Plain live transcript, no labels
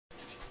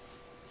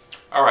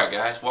Alright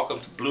guys, welcome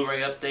to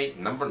Blu-ray update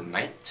number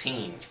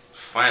 19.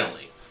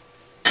 Finally.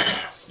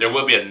 There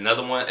will be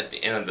another one at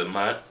the end of the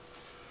month.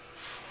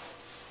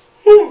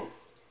 Whew.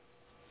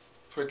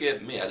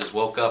 Forgive me, I just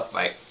woke up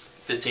like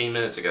 15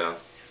 minutes ago.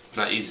 It's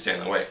not easy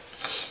staying awake.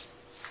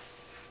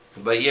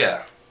 But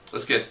yeah,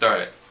 let's get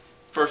started.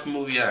 First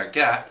movie I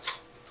got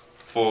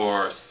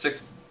for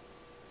 $6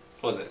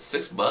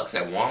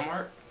 at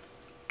Walmart?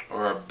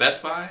 Or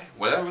Best Buy?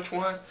 Whatever, which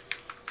one?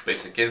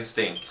 Basic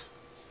Instinct.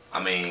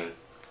 I mean,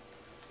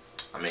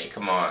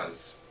 come on,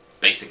 it's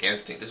Basic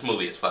Instinct. This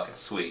movie is fucking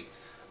sweet.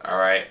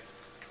 Alright.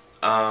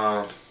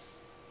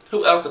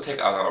 Who else could take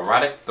an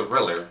erotic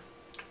thriller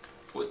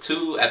with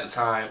two, at the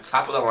time,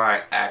 top of the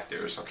line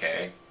actors,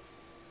 okay?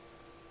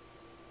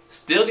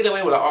 Still get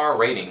away with an R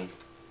rating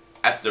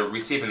after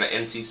receiving the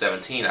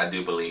NC-17, I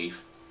do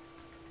believe.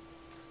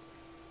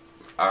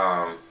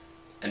 And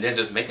then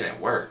just making it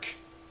work,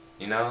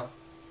 you know?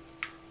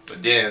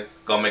 But then,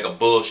 gonna make a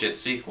bullshit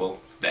sequel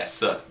that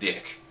sucked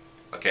dick.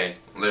 Okay?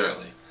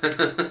 Literally.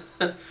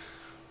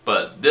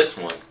 But this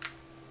one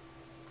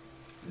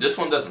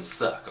doesn't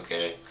suck,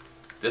 okay?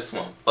 This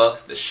one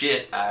fucks the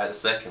shit out of the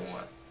second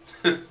one.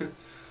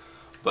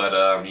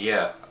 But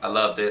yeah, I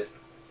loved it.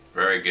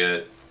 Very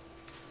good.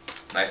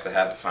 Nice to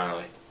have it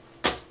finally.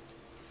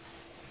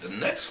 The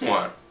next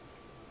one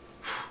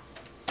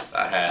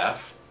I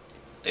have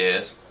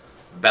is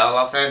Battle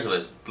Los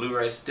Angeles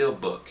Blu-ray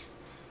Steelbook.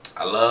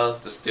 I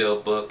love the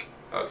Steelbook.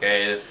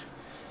 Okay, if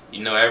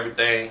you know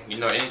everything, you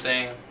know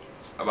anything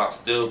about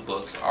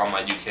Steelbooks, all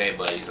my UK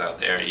buddies out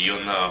there,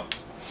 you'll know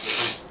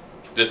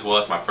this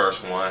was my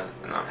first one,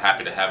 and I'm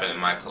happy to have it in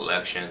my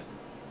collection.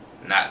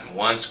 Not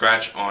one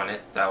scratch on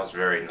it. That was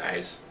very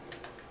nice.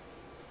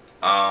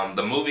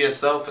 The movie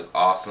itself is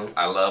awesome.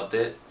 I loved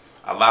it.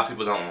 A lot of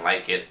people don't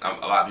like it.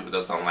 A lot of people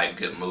just don't like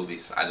good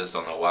movies. I just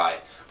don't know why.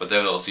 But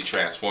they'll go see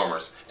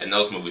Transformers, and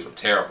those movies were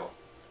terrible.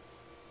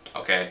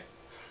 Okay?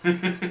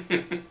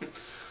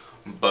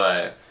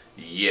 But,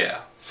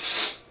 yeah.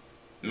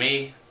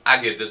 Me,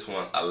 I give this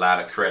one a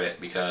lot of credit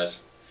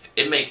because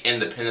it make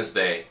Independence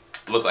Day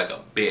look like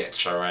a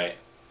bitch, alright?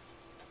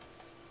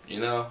 You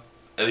know?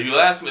 If you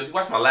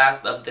watch my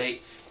last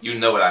update, you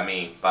know what I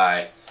mean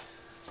by,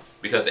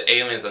 because the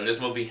aliens in this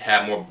movie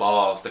have more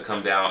balls to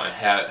come down and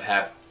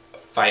have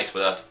fights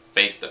with us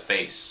face to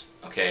face,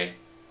 okay?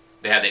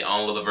 They had their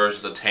own little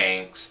versions of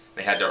tanks.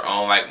 They had their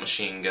own like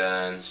machine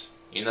guns,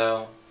 you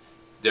know?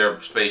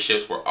 Their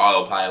spaceships were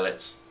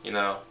autopilots, you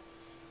know?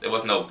 There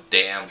was no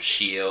damn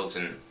shields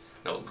and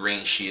no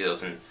green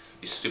shields and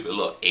these stupid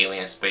little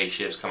alien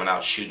spaceships coming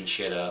out shooting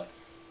shit up.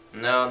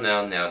 No.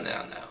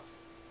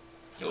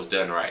 It was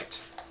done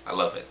right. I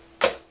love it.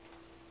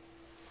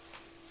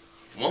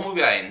 One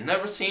movie I ain't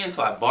never seen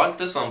until I bought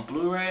this on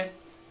Blu-ray,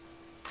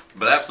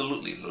 but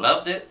absolutely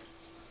loved it,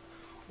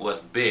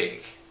 was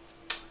Big.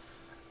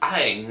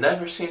 I ain't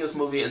never seen this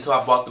movie until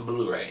I bought the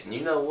Blu-ray. And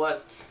you know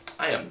what?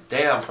 I am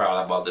damn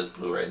proud I bought this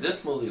Blu-ray.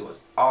 This movie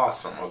was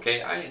awesome,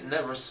 okay? I ain't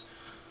never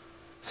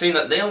seen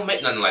that. They don't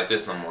make nothing like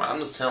this no more. I'm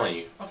just telling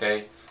you,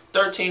 okay?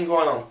 13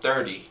 going on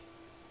 30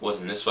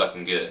 wasn't this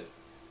fucking good.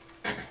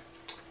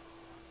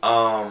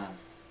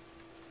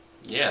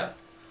 Yeah.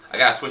 I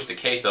gotta switch the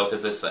case though,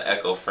 because it's an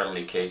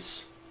eco-friendly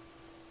case.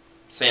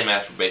 Same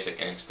as for Basic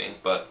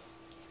Instinct, but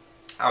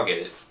I'll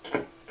get it.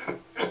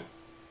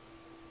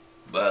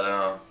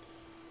 But,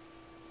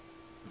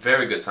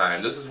 very good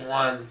time. This is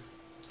one,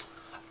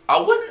 I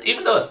wouldn't,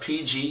 even though it's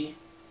PG,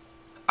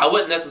 I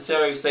wouldn't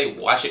necessarily say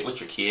watch it with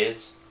your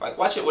kids. Like,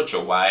 watch it with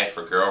your wife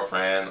or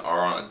girlfriend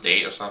or on a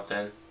date or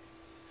something.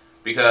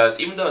 Because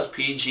even though it's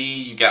PG,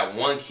 you got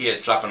one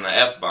kid dropping an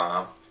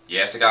F-bomb.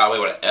 Yes, they got away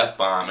with an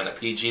F-bomb in a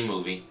PG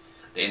movie.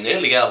 They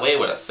nearly got away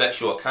with a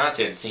sexual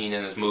content scene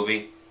in this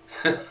movie.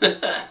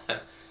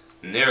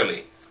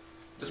 Nearly.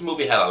 This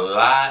movie had a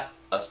lot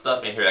of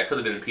stuff in here that could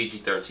have been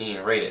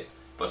PG-13 rated,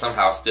 but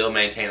somehow still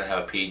maintained to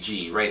have a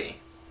PG rating.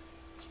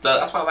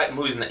 That's why I like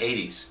movies in the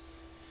 80s.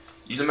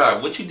 No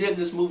matter what you did in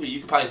this movie, you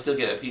could probably still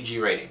get a PG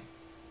rating.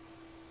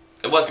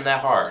 It wasn't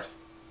that hard.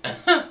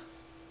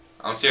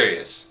 I'm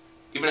serious.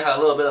 Even had a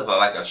little bit of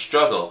a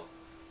struggle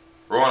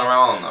rolling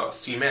around on the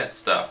cement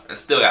stuff and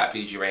still got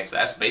PG rating. So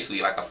that's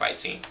basically like a fight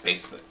scene,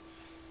 basically.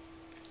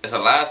 There's a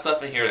lot of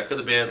stuff in here that could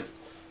have been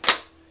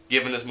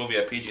giving this movie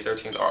a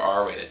PG-13 or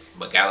R rated,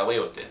 but got away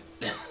with it.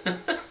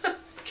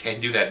 Can't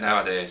do that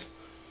nowadays.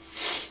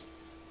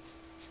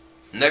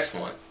 Next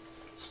one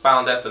is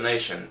Final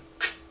Destination.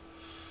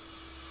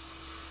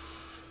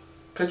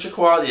 Picture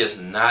quality is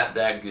not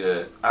that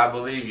good. I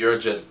believe you're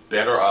just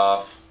better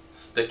off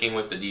sticking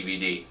with the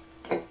DVD.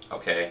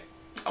 Okay?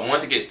 I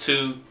want to get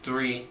 2,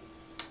 3,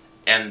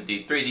 and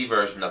the 3D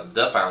version of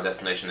The Final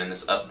Destination in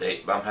this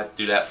update, but I'm going to have to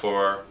do that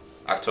for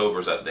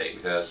October's update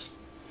because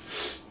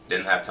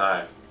didn't have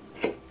time.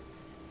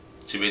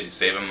 Too busy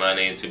saving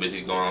money and too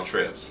busy going on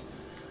trips.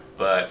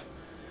 But,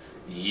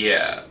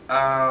 yeah.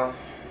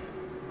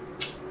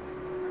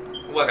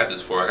 What I got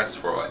this for? I got this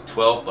for like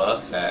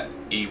 $12 at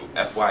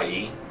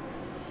FYE.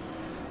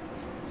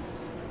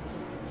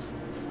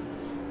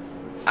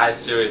 I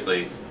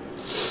seriously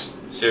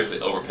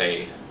seriously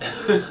overpaid.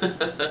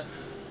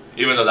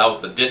 Even though that was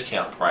the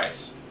discount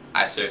price,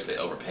 I seriously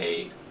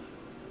overpaid.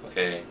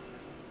 Okay,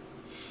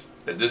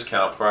 the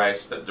discount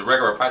price, the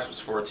regular price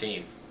was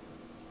 $14.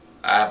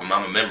 I'm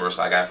a member,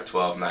 so I got it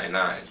for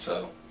 $12.99.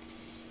 So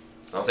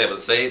I was able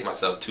to save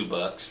myself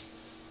 $2.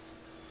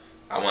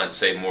 I wanted to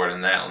save more than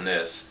that on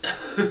this.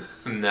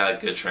 Not a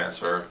good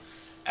transfer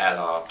at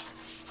all.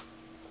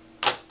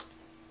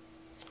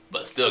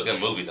 But still a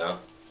good movie though.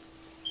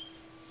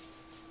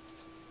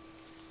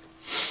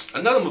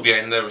 Another movie I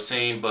had never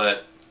seen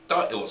but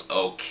thought it was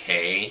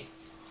okay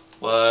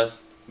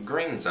was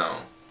Green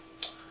Zone.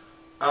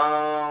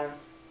 Yeah,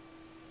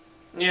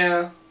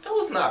 it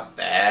was not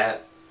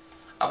bad.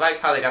 I like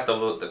how they got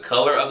the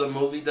color of the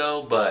movie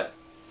though, but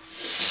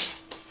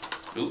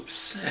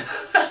oops.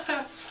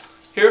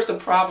 Here's the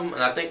problem,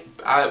 and I think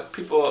other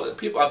people's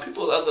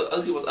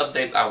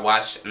updates I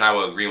watched, and I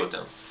will agree with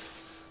them.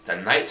 The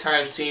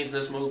nighttime scenes in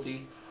this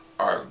movie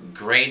are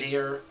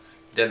grainier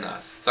than a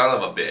son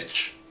of a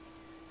bitch.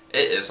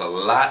 It is a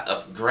lot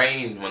of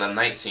grain when a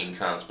night scene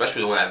comes,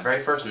 especially when that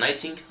very first night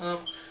scene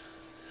comes.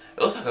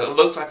 It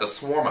looks like a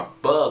swarm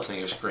of bugs on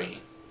your screen.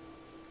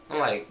 I'm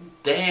like,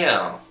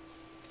 damn,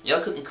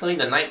 y'all couldn't clean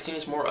the night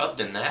scenes more up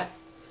than that?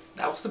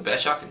 That was the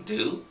best y'all can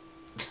do?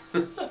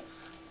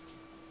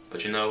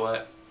 But you know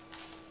what?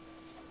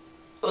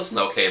 It was an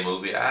okay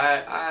movie.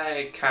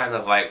 I kind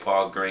of like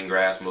Paul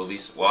Greengrass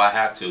movies. Well, I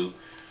have to,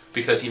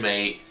 because he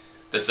made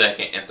the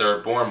second and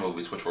third Bourne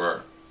movies, which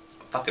were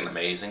fucking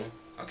amazing.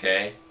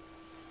 Okay?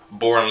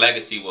 Bourne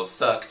Legacy will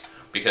suck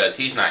because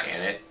he's not in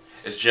it.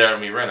 It's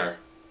Jeremy Renner.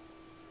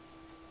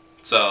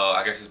 So,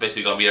 I guess it's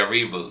basically going to be a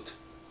reboot.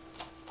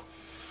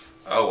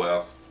 Oh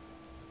well.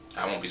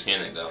 I won't be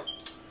seeing it though.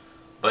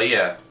 But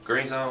yeah,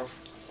 Green Zone,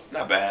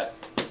 not bad.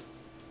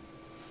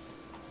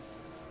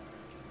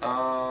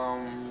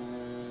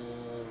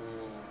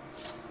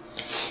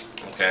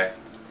 Okay.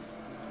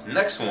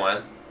 Next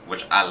one,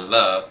 which I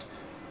loved,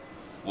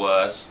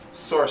 was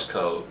Source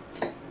Code.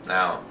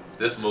 Now,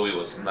 this movie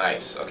was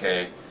nice,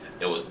 okay?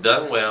 It was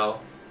done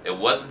well. It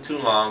wasn't too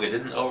long. It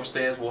didn't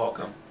overstay its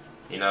welcome.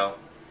 You know?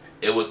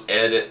 It was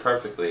edited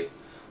perfectly.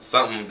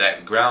 Something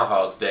that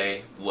Groundhog's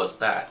Day was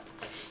not.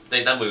 I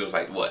think that movie was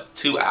like, what,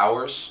 2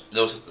 hours? It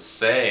was just the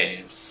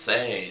same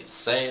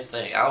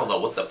thing. I don't know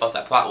what the fuck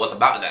that plot was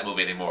about in that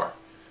movie anymore.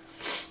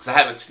 Because I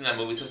haven't seen that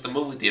movie since the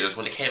movie theaters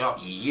when it came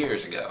out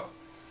years ago.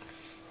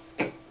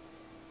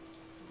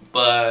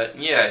 But,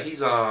 yeah,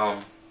 he's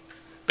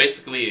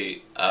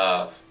basically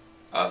a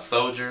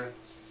soldier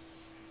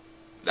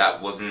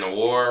that was in the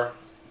war,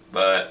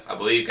 but I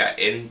believe got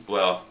in,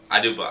 well,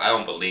 I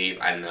don't believe,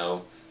 I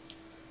know,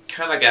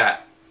 kind of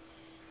got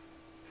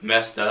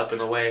messed up in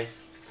a way.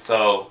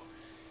 So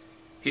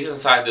he's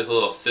inside this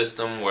little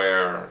system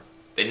where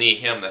they need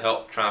him to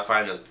help try to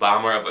find this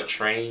bomber of a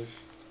train.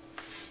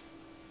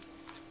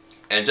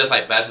 And just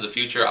like Back to the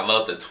Future, I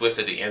love the twist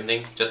at the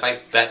ending. Just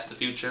like Back to the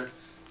Future,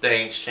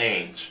 things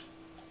change,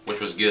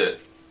 which was good.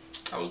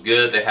 That was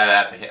good. They had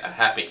a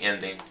happy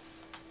ending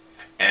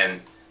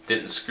and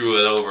didn't screw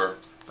it over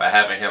by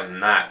having him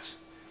not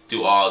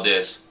do all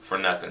this for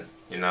nothing,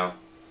 you know.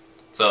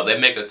 So if they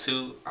make a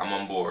 2, I'm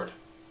on board.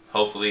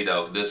 Hopefully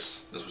though,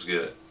 this was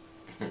good.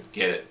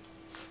 Get it?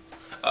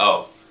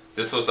 Oh,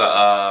 this is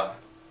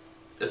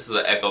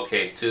an Echo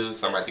case too,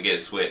 so I'm about to get it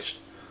switched.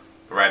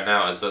 But right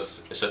now it's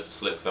just a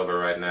slip cover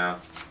right now.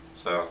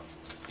 So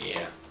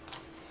yeah.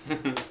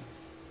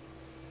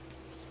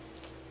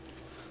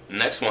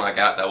 Next one I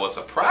got that was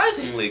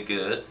surprisingly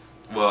good.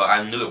 Well,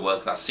 I knew it was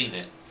because I seen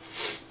it.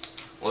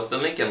 Was The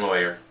Lincoln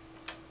Lawyer.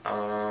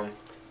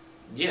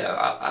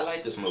 Yeah, I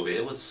like this movie.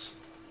 It was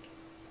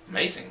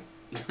amazing.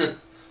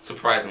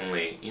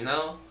 Surprisingly, you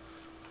know.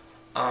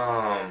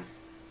 I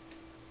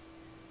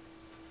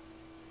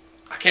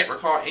can't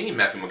recall any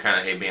Matthew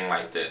McConaughey being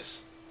like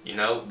this. You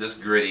know, this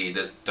gritty,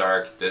 this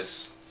dark,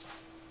 this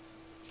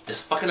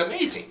fucking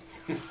amazing.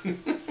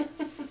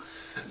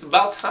 It's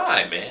about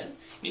time, man.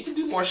 You need to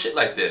do more shit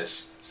like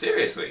this.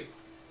 Seriously.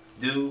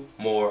 Do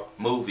more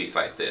movies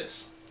like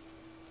this.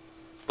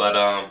 But,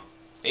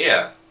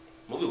 yeah.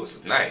 Movie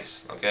was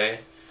nice, okay?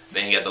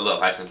 Then you got the little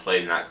license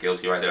plate, not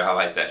guilty right there. I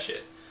like that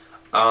shit.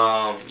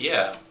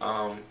 Yeah.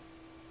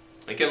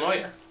 Lincoln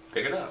Lawyer.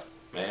 Pick it up,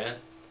 man.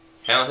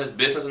 Handle his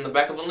business in the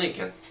back of a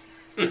Lincoln.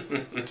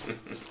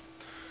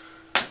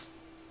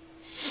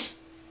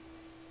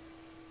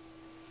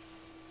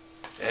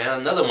 And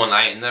another one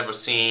I ain't never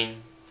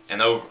seen,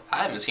 and I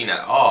haven't seen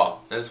at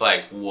all. And it's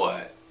like,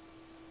 what?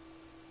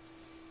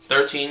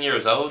 13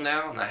 years old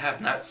now, and I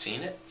have not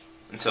seen it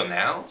until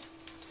now?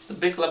 It's The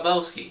Big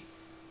Lebowski.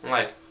 I'm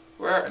like,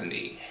 where in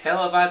the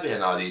hell have I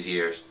been all these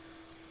years?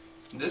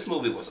 This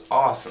movie was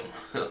awesome,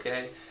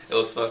 okay? It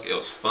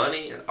was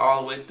funny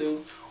all the way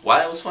through.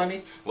 Why it was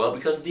funny? Well,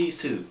 because of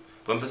these two.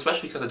 But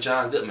especially because of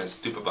John Goodman's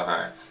stupid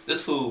behind.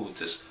 This fool was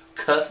just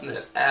cussing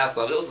his ass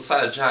off. It was a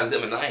side of John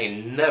Goodman I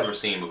ain't never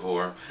seen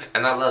before.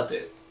 And I loved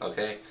it,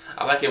 okay?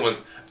 I like it when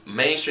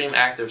mainstream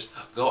actors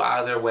go out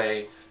of their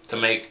way to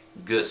make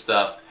good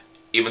stuff,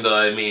 even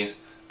though it means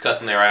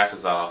cussing their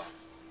asses off.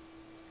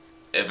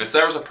 If it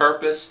serves a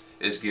purpose,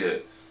 it's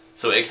good.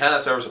 So it kind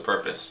of serves a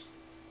purpose.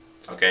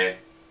 Okay?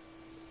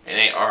 It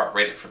ain't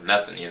R-rated for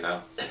nothing, you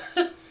know?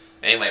 It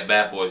ain't like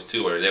Bad Boys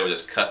 2 where they were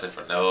just cussing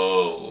for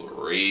no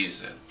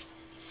reason.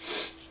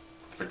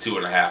 For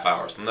 2.5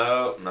 hours.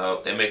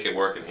 No, they make it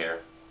work in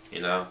here,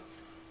 you know?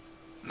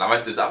 And I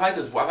like this. I like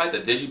the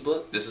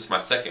digibook. This is my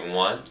second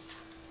one.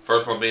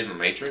 First one being The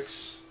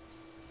Matrix.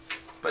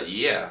 But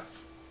yeah,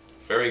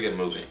 very good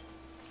movie.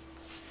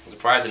 I'm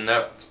surprised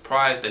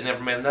they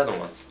never made another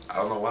one. I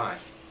don't know why.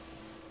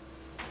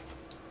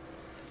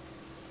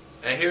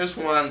 And here's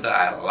one that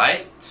I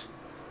liked,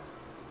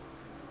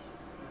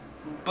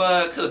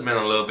 but could have been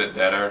a little bit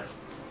better.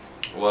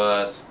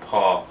 Was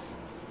Paul.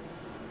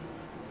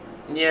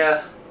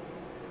 Yeah,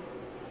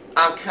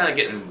 I'm kind of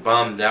getting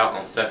bummed out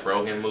on Seth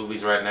Rogen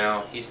movies right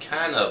now. He's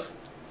kind of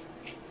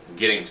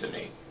getting to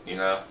me, you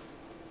know.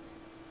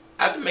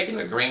 After making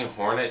the Green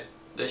Hornet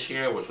this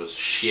year, which was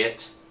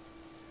shit,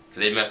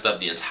 because they messed up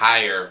the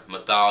entire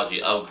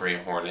mythology of Green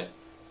Hornet.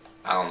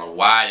 I don't know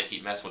why they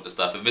keep messing with the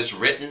stuff. If it's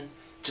written,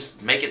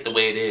 just make it the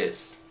way it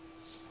is.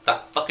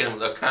 Stop fucking with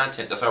the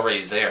content that's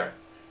already there.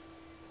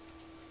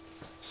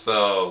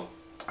 So,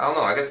 I don't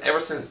know. I guess ever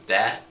since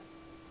that,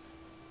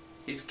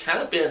 he's kind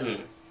of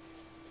been...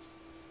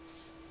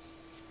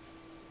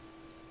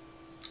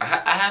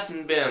 I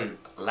haven't been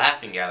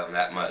laughing at him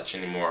that much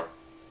anymore.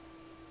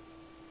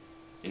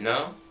 You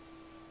know?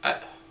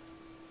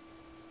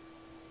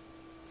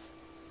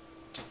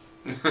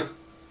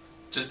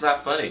 Just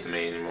not funny to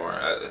me anymore.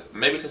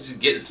 Maybe because he's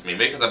getting to me.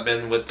 Maybe because I've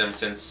been with them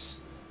since...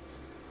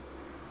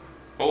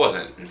 What was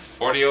it?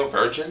 40-Year-Old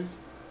Virgin?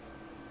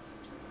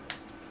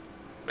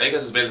 Maybe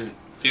because it's been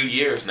a few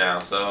years now,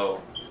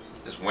 so...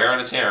 It's wearing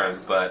and tearing,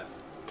 but...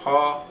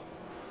 Paul...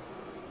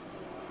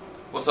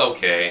 was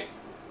okay.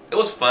 It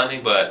was funny,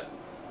 but...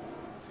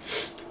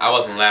 I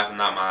wasn't laughing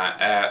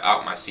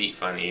out my seat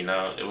funny, you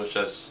know? It was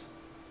just...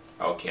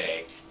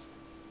 okay.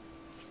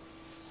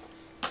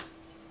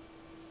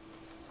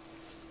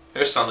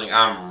 Here's something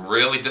I'm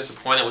really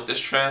disappointed with this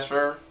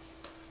transfer,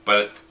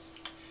 but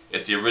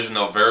it's the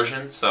original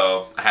version,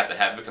 so I had to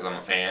have it because I'm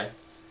a fan.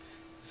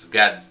 It's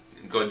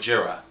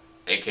Gojira,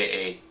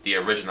 aka the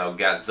original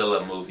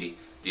Godzilla movie,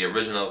 the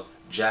original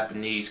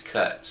Japanese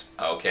cut.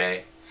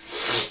 Okay,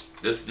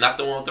 this is not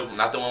the one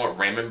with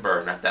Raymond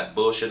Burr, not that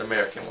bullshit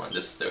American one.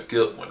 This is the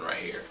good one right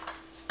here.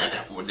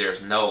 Where there's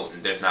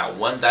not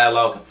one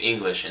dialogue of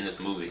English in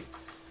this movie.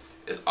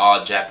 It's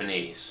all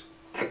Japanese.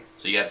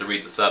 So you have to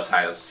read the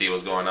subtitles to see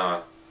what's going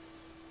on.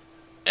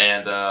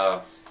 And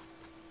the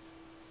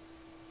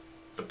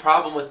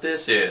problem with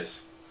this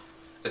is,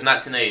 it's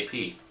not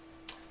 1080p.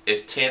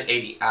 It's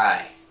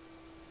 1080i.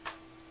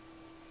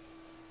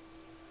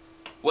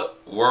 What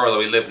world are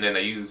we living in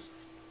that use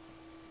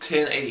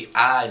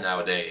 1080i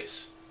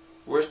nowadays?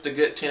 Where's the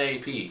good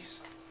 1080p's?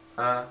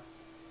 Huh?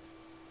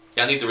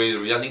 Y'all need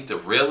to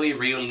really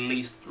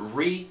re-release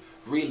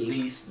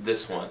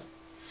this one.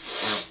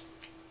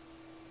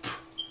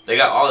 They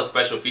got all the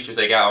special features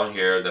they got on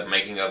here. The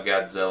making of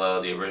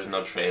Godzilla, the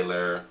original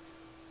trailer,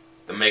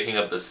 the making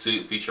of the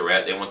suit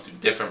featurette. They went through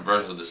different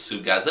versions of the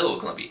suit. Godzilla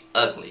was gonna be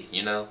ugly,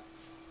 you know.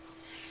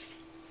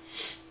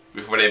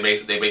 Before they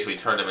basically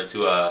turned him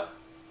into a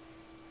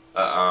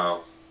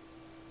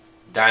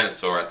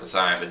dinosaur at the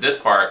time. But this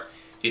part,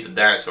 he's a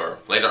dinosaur.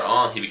 Later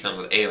on, he becomes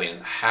an alien.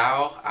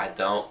 How? I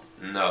don't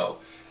know.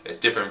 It's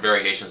different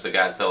variations of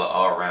Godzilla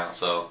all around.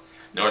 So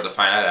in order to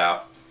find that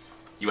out,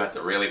 you have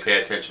to really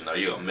pay attention, or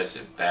you'll miss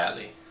it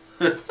badly.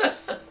 But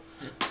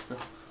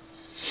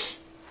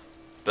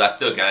I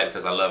still got it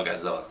because I love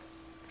Godzilla.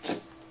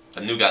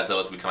 The new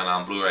Godzilla will be coming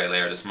out on Blu-Ray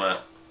later this month.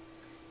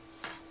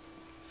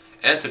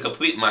 And to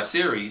complete my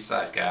series,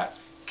 I've got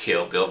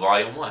Kill Bill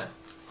Volume 1.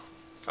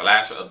 The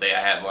last day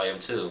I had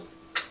Volume 2.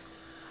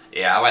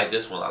 Yeah, I like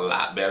this one a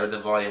lot better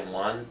than Volume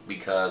 1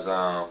 because,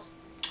 oh,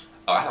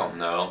 I don't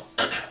know.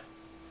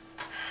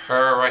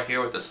 Her right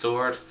here with the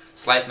sword,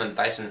 slicing and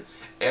dicing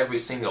every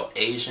single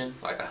Asian,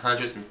 like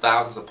hundreds and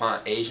thousands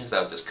upon Asians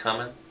that was just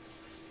coming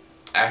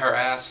at her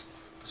ass.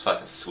 It was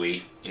fucking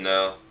sweet, you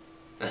know?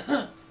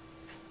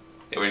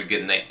 They were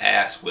getting their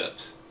ass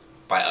whipped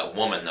by a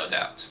woman, no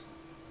doubt.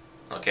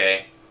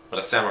 Okay? With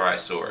a samurai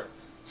sword.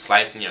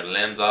 Slicing your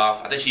limbs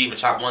off. I think she even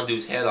chopped one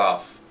dude's head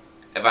off,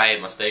 if I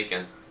ain't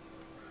mistaken.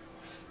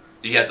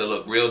 You have to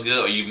look real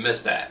good or you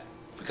miss that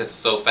because it's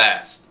so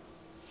fast.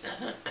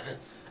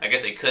 I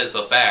guess they cut it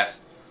so fast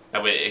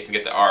that way it can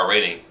get the R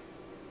rating.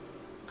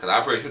 Because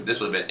I'm pretty sure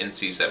this would have been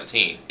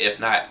NC-17. If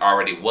not,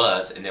 already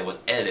was, and then was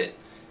edited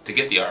to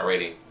get the R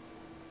rating.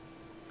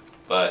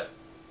 But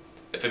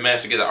if it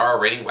managed to get an R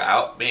rating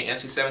without being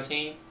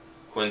NC-17,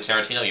 Quentin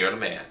Tarantino, you're the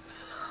man.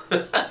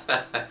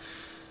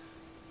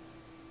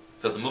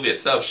 Because the movie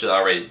itself should have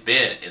already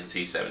been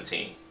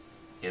NC-17,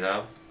 you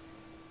know?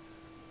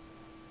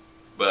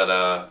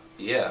 But,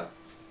 yeah.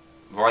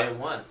 Volume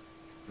 1.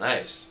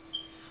 Nice.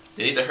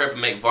 They need to hurry up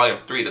and make Volume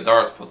 3. The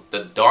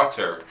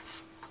daughter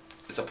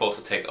is supposed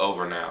to take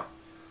over now.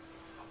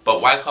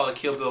 But why call it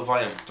Kill Bill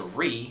Volume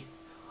 3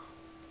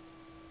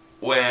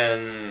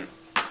 when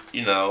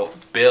you know,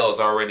 Bill's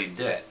already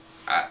dead.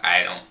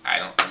 I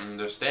don't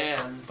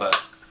understand,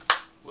 but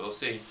we'll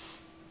see.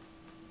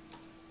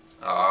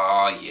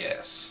 Oh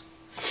yes.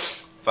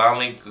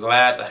 Finally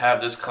glad to have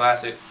this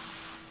classic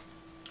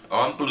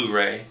on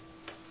Blu-ray.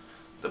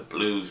 The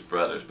Blues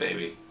Brothers,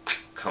 baby.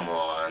 Come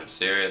on,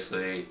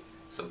 seriously.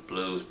 It's the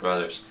Blues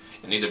Brothers.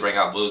 You need to bring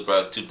out Blues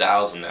Brothers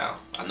 2000 now.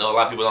 I know a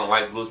lot of people don't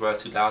like Blues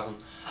Brothers 2000.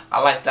 I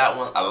like that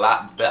one a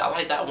lot better. I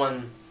like that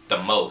one the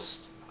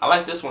most. I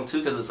like this one too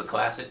because it's a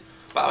classic.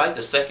 But I like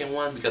the second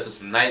one because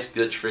it's a nice,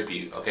 good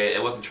tribute. Okay,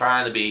 it wasn't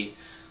trying to be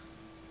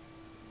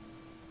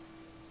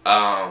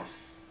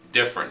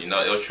different. You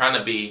know, it was trying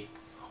to be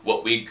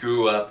what we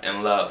grew up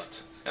and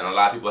loved. And a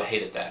lot of people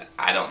hated that.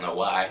 I don't know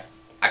why.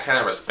 I kind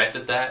of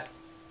respected that.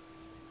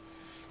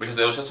 Because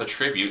it was just a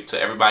tribute to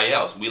everybody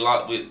else.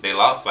 They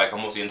lost like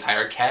almost the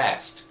entire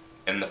cast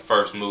in the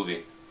first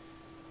movie.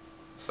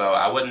 So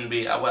I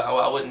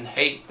wouldn't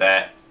hate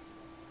that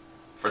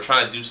for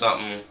trying to do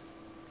something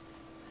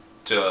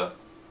to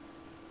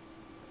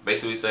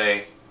basically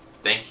say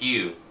thank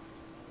you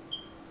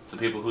to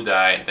people who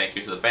died and thank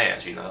you to the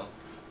fans, you know.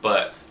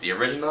 But the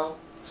original,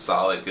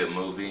 solid, good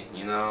movie,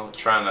 you know.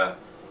 Trying to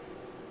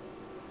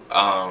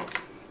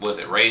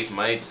raise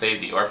money to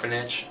save the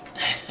orphanage.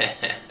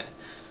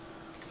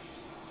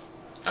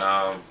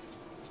 I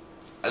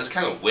just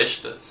kind of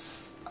wish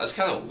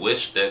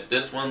that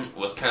this one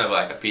was kind of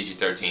like a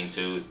PG-13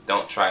 too.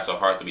 Don't try so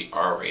hard to be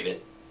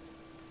R-rated,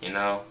 you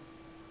know,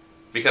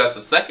 because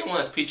the second one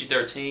is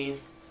PG-13,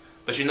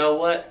 but you know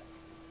what?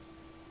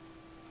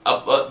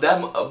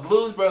 A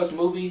Blues Brothers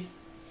movie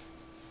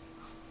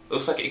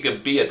looks like it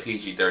could be a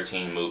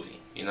PG-13 movie,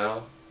 you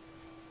know.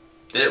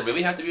 Did it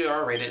really have to be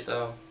R-rated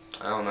though?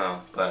 I don't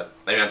know, but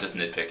maybe I'm just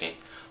nitpicking.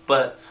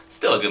 But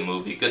still a good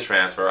movie, good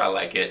transfer. I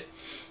like it.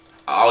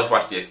 I always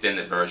watch the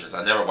extended versions.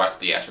 I never watch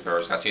the theatrical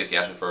versions. I've seen the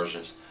theatrical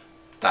versions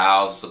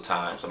thousands of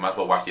times. I might as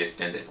well watch the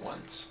extended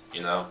ones,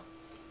 you know?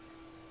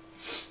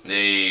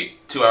 The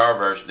 2-hour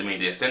version,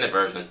 the extended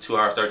version is 2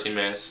 hours, 13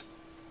 minutes.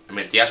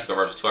 The theatrical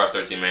version is 2 hours,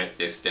 13 minutes.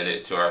 The extended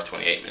is 2 hours,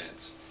 28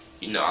 minutes.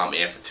 You know I'm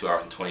in for 2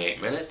 hours and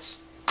 28 minutes.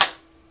 What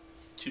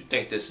you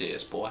think this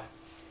is, boy?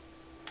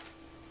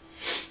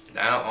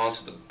 Now on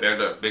to the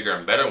bigger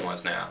and better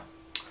ones now.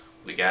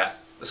 We got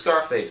the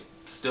Scarface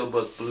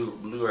Steelbook,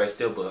 Blu-ray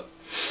Steelbook.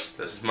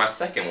 This is my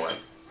second one.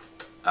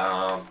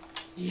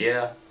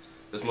 Yeah,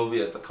 this movie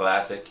is a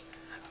classic.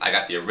 I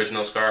got the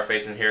original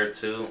Scarface in here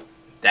too.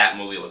 That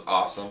movie was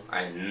awesome.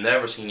 I had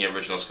never seen the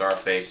original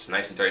Scarface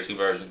 1932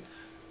 version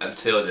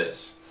until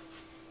this.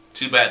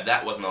 Too bad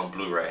that wasn't on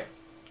Blu-ray.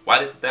 Why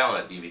did they put that on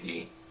a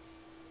DVD?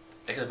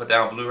 They could have put that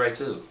on Blu-ray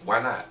too.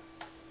 Why not?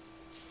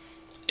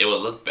 It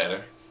would look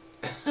better.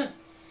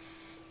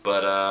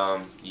 But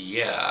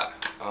yeah,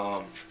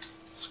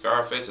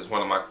 Scarface is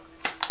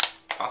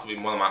possibly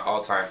one of my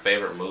all-time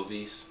favorite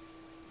movies.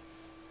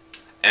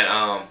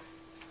 And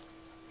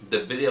the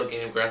video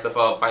game Grand Theft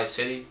Auto Vice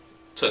City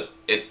took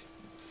its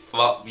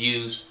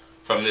views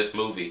from this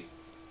movie.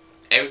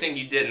 Everything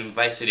you did in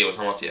Vice City was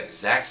almost the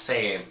exact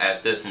same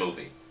as this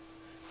movie.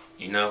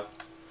 You know,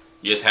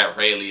 you just had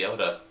Ray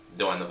Liotta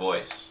doing the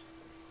voice.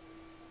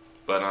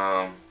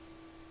 But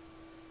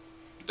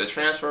the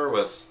transfer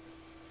was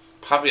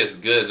probably as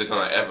good as it's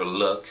gonna ever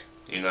look.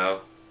 You know,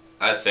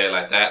 I'd say it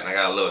like that, and I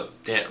got a little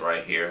dent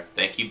right here.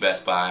 Thank you,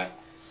 Best Buy.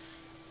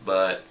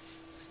 But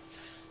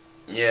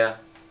yeah,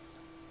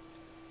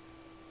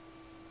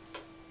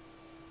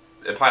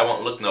 it probably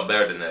won't look no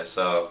better than this.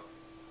 So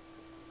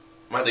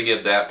I'm going to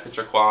give that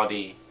picture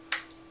quality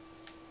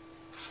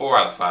 4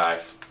 out of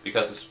 5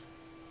 because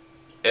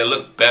it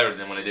looked better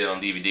than when it did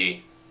on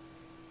DVD.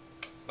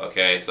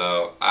 Okay,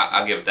 so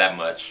I'll give it that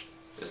much.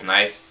 It's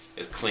nice.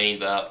 It's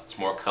cleaned up. It's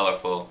more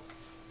colorful.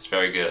 It's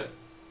very good.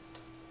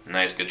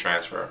 Nice, good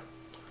transfer.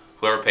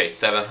 Whoever paid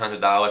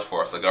 $700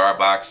 for a cigar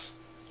box,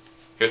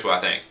 here's what I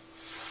think.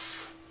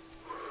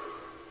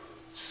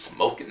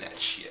 Smoking that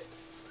shit.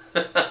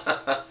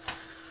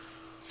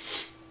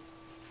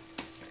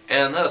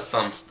 And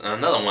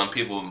another one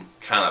people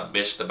kind of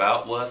bitched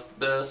about was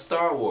the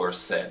Star Wars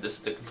set. This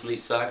is the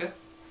complete saga.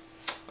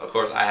 Of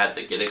course, I had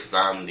to get it because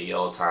I'm the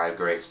all-time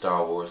great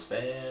Star Wars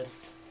fan.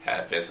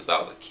 Have been since I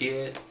was a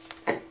kid.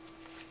 And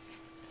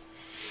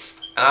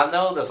I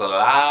know there's a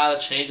lot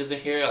of changes in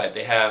here. Like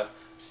they have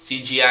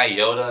CGI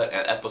Yoda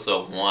in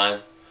Episode 1,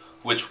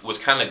 which was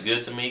kind of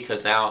good to me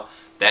because now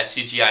that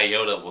CGI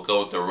Yoda will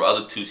go with the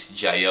other 2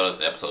 CGI Yodas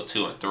in Episode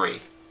 2 and 3.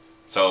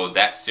 So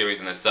that series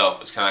in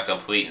itself is kind of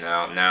complete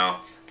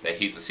now that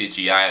he's the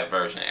CGI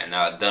version and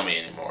not a dummy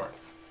anymore.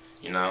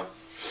 You know?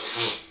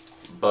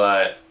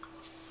 But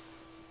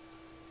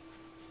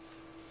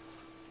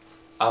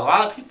a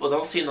lot of people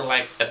don't seem to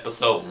like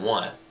Episode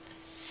 1.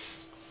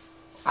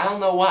 I don't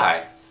know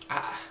why.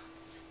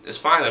 It's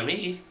fine to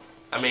me.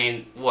 I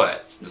mean,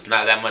 what? There's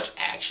not that much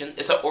action.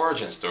 It's an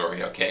origin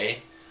story,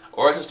 okay?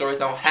 Origin stories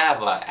don't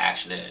have a lot of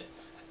action in it.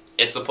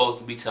 It's supposed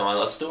to be telling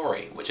a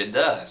story, which it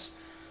does.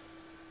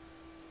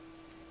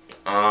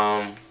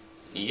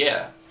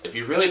 Yeah. If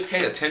you really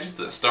paid attention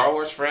to the Star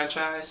Wars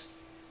franchise,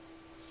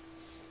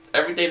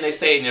 Everything they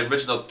say in the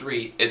original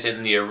 3 is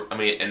in the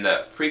in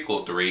the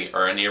prequel 3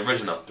 or in the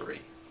original 3.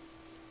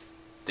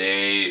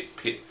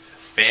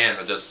 Fans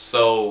are just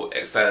so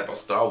excited about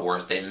Star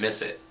Wars, they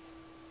miss it.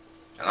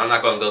 And I'm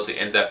not going to go too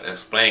in-depth and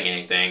explain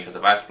anything, because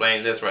if I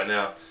explain this right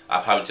now,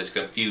 I'll probably just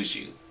confuse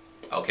you.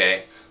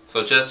 Okay?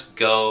 So just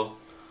go,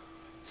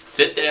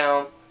 sit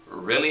down,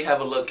 really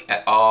have a look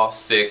at all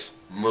 6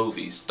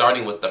 movies,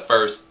 starting with the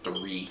first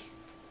 3.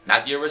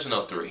 Not the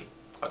original 3.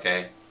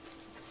 Okay?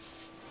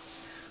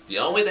 The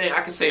only thing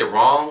I can say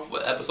wrong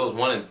with episodes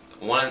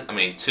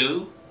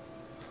 2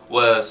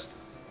 was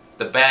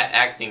the bad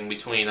acting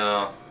between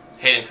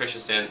Hayden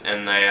Christensen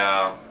and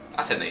I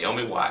said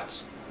Naomi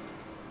Watts.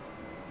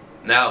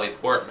 Natalie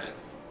Portman.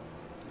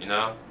 You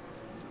know?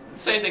 The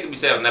same thing can be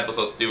said in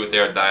episode 3 with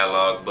their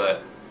dialogue,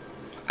 but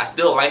I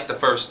still like the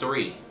first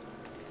 3.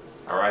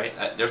 Alright?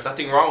 There's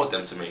nothing wrong with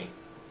them to me.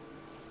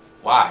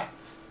 Why?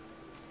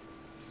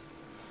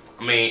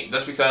 I mean,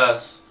 just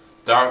because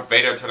Darth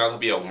Vader turned out to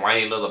be a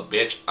whiny little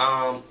bitch,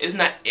 isn't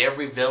that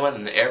every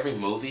villain in every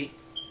movie?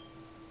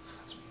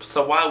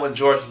 So why when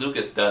George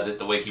Lucas does it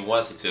the way he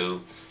wants it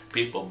to,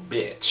 people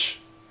bitch?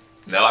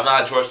 No, I'm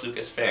not a George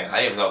Lucas fan.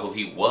 I didn't even know who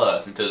he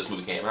was until this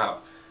movie came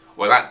out.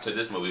 Well, not to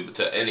this movie, but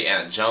to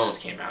Indiana Jones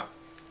came out.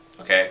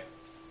 Okay?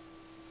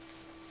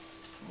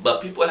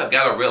 But people have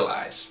got to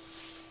realize,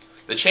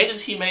 the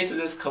changes he made to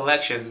this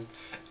collection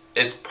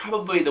is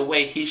probably the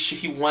way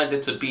he wanted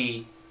it to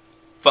be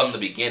from the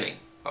beginning.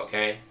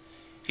 Okay?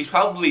 He's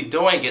probably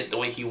doing it the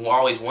way he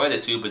always wanted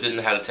it to, but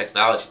didn't have the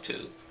technology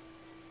to.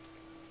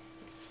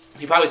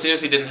 He probably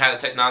seriously didn't have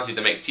the technology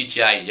to make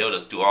CGI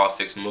Yodas do all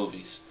 6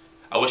 movies.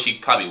 I wish he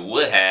probably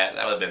would have.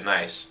 That would have been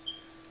nice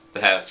to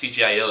have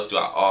CGI Yodas do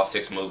all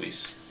 6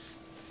 movies.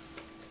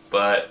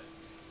 But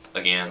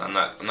again, I'm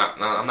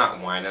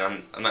not whining.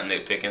 I'm not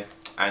nitpicking.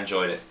 I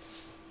enjoyed it.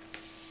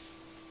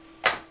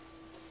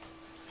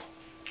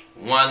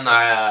 One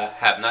I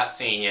have not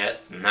seen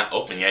yet, not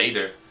open yet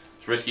either.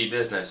 It's Risky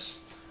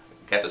Business.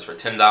 Got this for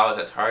 $10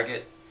 at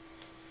Target.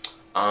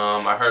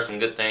 I heard some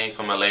good things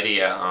from a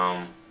lady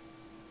at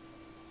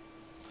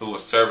who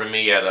was serving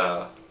me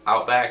at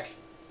Outback.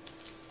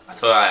 I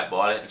told her I had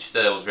bought it, and she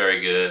said it was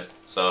very good.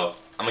 So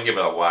I'm gonna give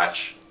it a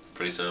watch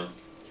pretty soon.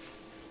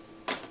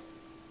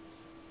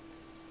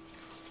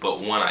 But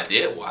one I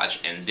did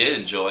watch and did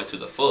enjoy to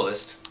the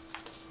fullest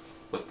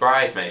with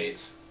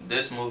Bridesmaids.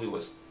 This movie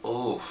was,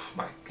 oof,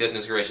 my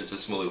goodness gracious,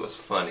 this movie was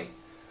funny.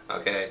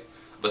 Okay?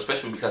 But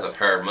especially because of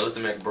her,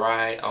 Melissa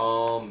McBride.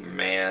 Oh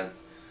man,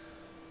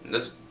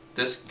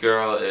 this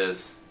girl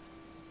is,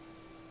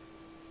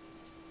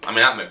 I mean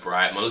not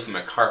McBride, Melissa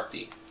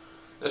McCarthy.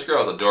 This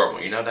girl is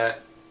adorable. You know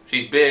that?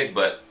 She's big,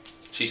 but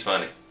she's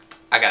funny.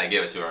 I gotta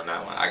give it to her on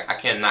that one. I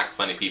can't knock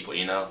funny people,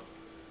 you know.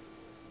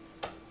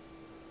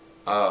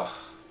 Oh,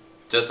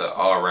 just an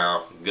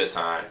all-around good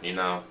time, you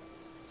know.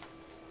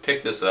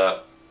 Pick this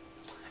up.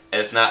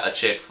 It's not a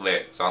chick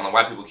flick, so I don't know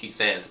why people keep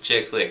saying it's a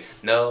chick flick.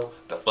 No,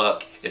 the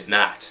fuck it's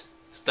not.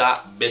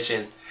 Stop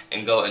bitching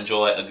and go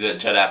enjoy a good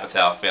Judd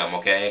Apatow film,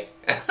 okay?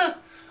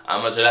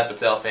 I'm a Judd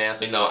Apatow fan,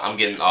 so you know I'm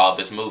getting all of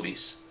his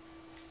movies.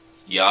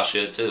 Y'all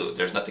should too.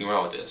 There's nothing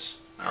wrong with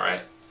this,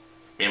 alright?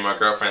 Me and my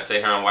girlfriend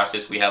sit here and watch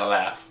this. We had a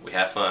laugh. We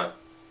had fun.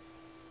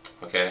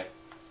 Okay?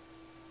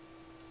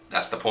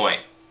 That's the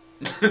point.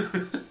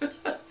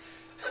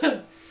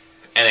 And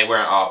they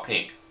wearing all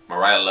pink.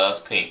 Mariah loves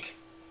pink.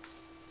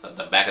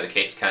 The back of the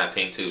case is kind of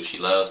pink too. She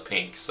loves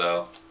pink,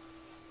 so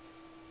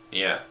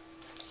yeah.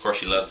 Of course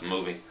she loves the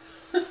movie.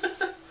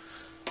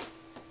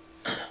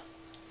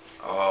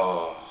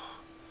 Oh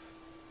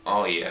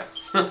yeah.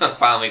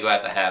 Finally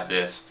glad to have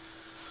this.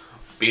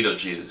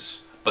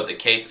 Beetlejuice. But the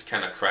case is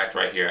kind of cracked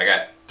right here. I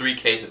got 3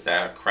 cases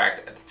that are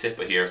cracked at the tip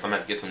of here, so I'm going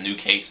to have to get some new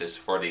cases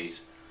for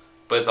these.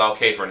 But it's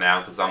okay for now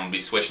because I'm going to be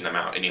switching them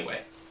out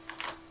anyway.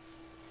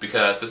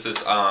 Because this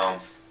is,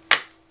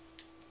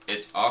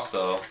 it's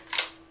also,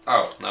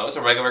 oh, no, it's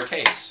a regular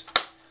case.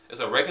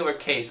 It's a regular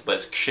case, but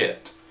it's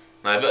chipped.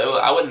 Now, it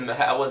would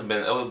have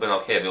been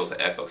okay if it was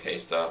an Echo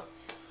case, though.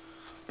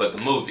 But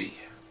the movie,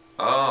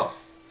 oh,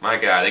 my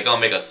God, they're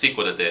going to make a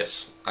sequel to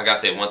this. I got to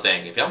say one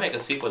thing. If y'all make a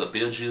sequel to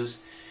Beetlejuice,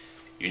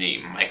 you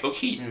need Michael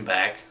Keaton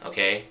back,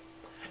 okay?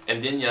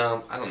 And then,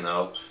 I don't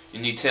know,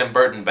 you need Tim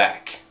Burton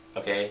back,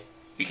 okay?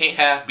 You can't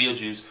have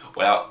Beetlejuice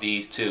without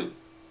these 2,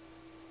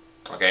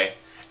 okay?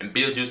 And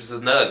Beetlejuice is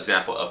another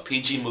example of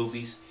PG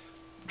movies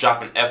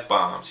dropping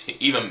F-bombs.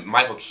 Even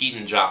Michael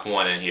Keaton dropped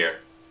one in here,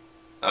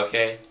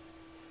 okay?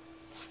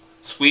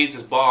 Squeezed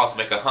his balls to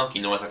make a hunky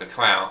noise like a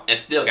clown and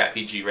still got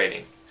PG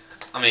rating.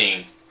 I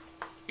mean,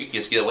 you could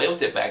just get away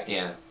with it back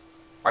then.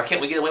 Why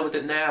can't we get away with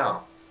it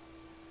now?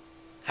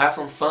 Have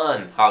some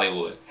fun,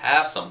 Hollywood.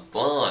 Have some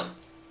fun.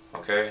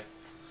 Okay?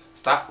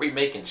 Stop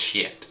remaking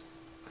shit.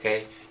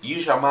 Okay?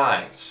 Use your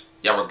minds.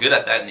 Y'all were good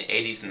at that in the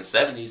 80s and the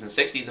 70s and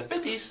 60s and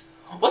 50s.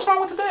 What's wrong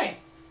with today?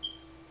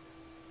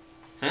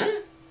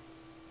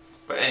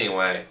 But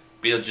anyway,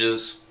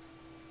 Beetlejuice,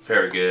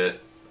 very good.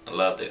 I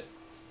loved it.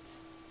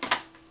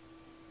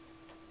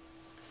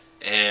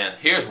 And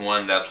here's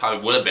one that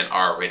probably would have been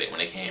R-rated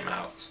when it came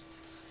out.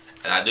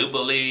 And I do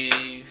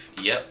believe,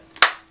 yep,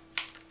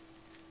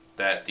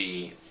 that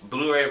the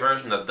Blu-ray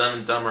version of Dumb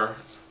and Dumber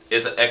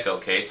is an echo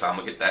case, so I'm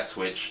gonna get that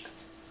switched.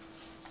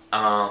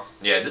 Yeah,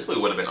 this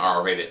movie would have been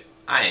R-rated.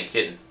 I ain't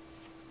kidding.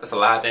 There's a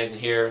lot of things in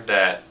here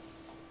that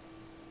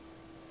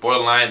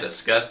borderline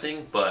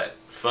disgusting, but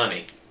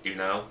funny, you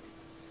know?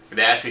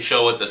 They actually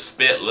show what the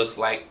spit looks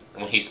like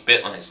when he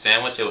spit on his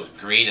sandwich. It was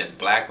green and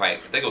black, like,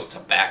 I think it was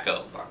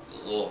tobacco. Like,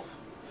 ugh.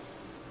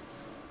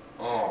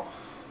 Oh,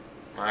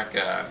 my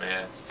God,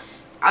 man.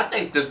 I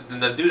think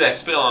the dude that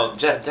spit on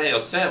Jeff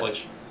Daniels'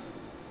 sandwich,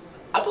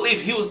 I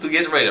believe he was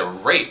getting ready to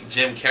rape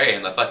Jim Carrey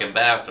in the fucking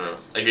bathroom.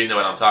 If you know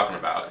what I'm talking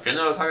about. If you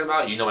know what I'm talking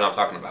about, you know what I'm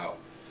talking about.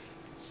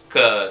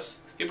 Because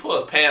he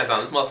pulled his pants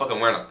on, this motherfucker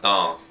wearing a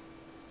thong.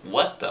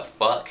 What the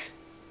fuck?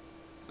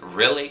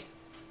 Really?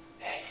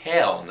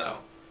 Hell no.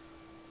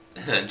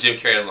 Jim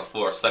Carrey on the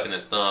floor sucking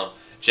his thumb.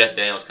 Jeff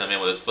Daniels come in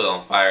with his foot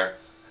on fire,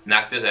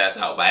 knocked his ass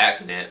out by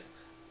accident,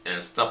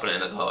 and stumping it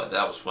in the toilet.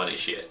 That was funny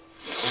shit.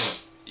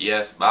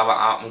 Yes,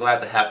 I'm glad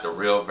to have the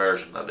real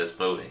version of this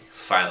movie,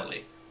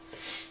 finally.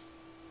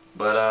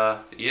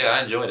 But, yeah,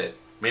 I enjoyed it.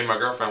 Me and my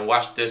girlfriend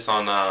watched this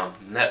on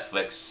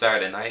Netflix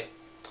Saturday night.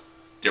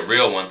 The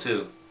real one,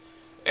 too.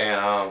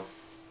 And,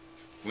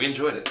 we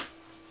enjoyed it.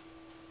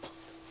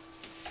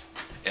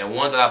 And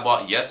one that I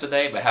bought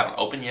yesterday, but haven't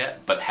opened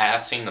yet, but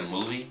have seen the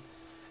movie,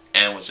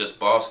 and was just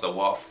balls to the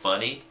wall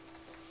funny.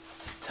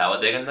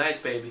 Talladega Nights,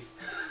 baby.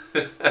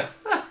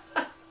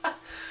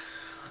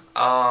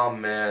 Oh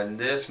man,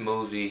 this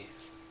movie.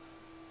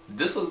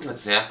 This was an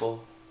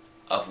example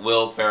of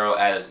Will Ferrell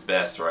at his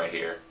best right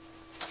here.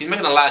 He's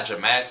making a lot of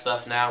dramatic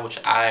stuff now, which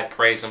I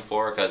praise him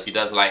for, because he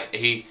does like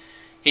he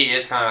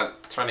is kind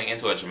of turning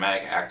into a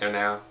dramatic actor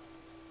now.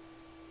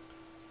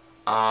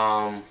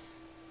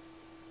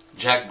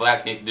 Jack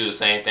Black needs to do the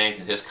same thing,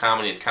 because his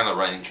comedy is kind of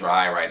running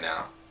dry right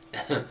now.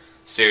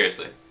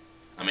 Seriously.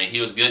 I mean, he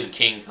was good in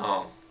King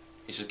Kong.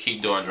 He should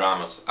keep doing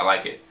dramas. I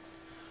like it.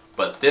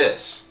 But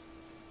this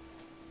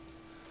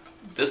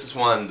is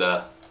one of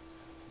the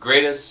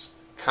greatest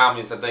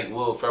comedies I think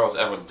Will Ferrell's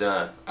ever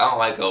done. I don't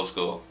like Old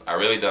School. I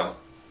really don't.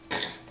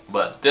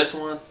 But this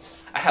one,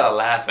 I had a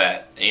laugh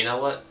at. And you know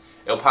what?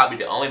 It'll probably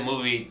be the only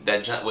movie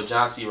that with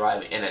John C.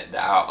 Reilly in it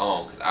that I'll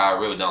own, because I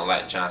really don't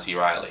like John C.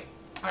 Reilly.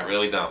 I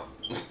really don't.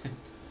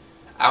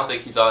 I don't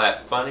think he's all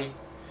that funny,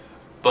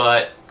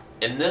 but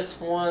in this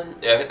one,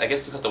 I guess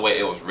it's because the way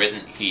it was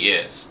written, he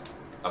is.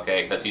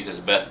 Okay, because he's his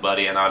best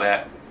buddy and all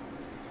that.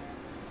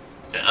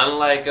 And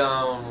unlike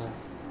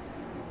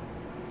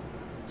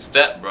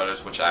Step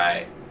Brothers, which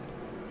I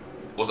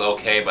was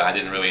okay, but I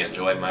didn't really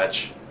enjoy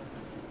much.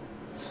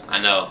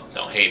 I know,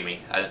 don't hate me.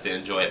 I just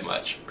didn't enjoy it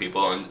much.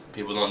 People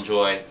don't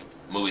enjoy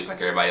movies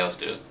like everybody else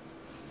do.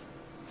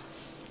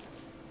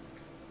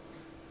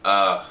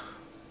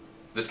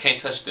 This can't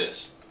touch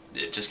this.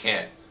 It just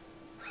can't.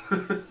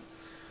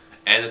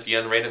 And it's the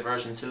unrated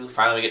version too.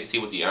 Finally, we get to see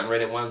what the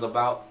unrated one's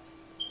about.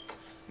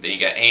 Then you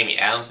got Amy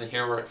Adams in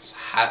here, where it's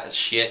hot as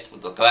shit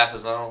with the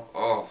glasses on.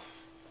 Oh,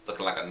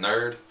 looking like a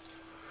nerd.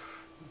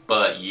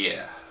 But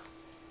yeah,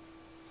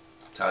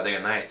 Talladega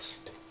Nights.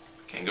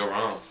 Can't go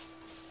wrong.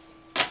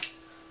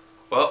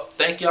 Well,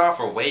 thank y'all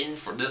for waiting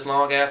for this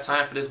long ass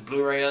time for this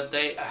Blu-ray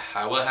update.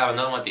 I will have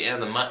another one at the end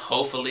of the month.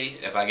 Hopefully,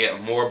 if I get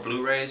more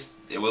Blu-rays,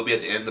 it will be at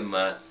the end of the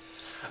month.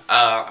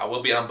 I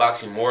will be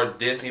unboxing more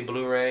Disney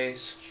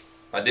Blu-rays.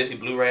 My Disney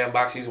Blu-ray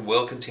unboxings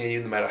will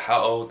continue no matter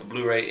how old the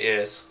Blu-ray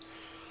is.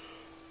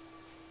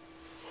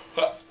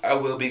 I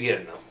will be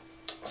getting them.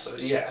 So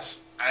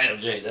yes, I am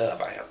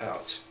J-Dub. I am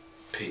out.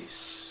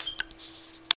 Peace.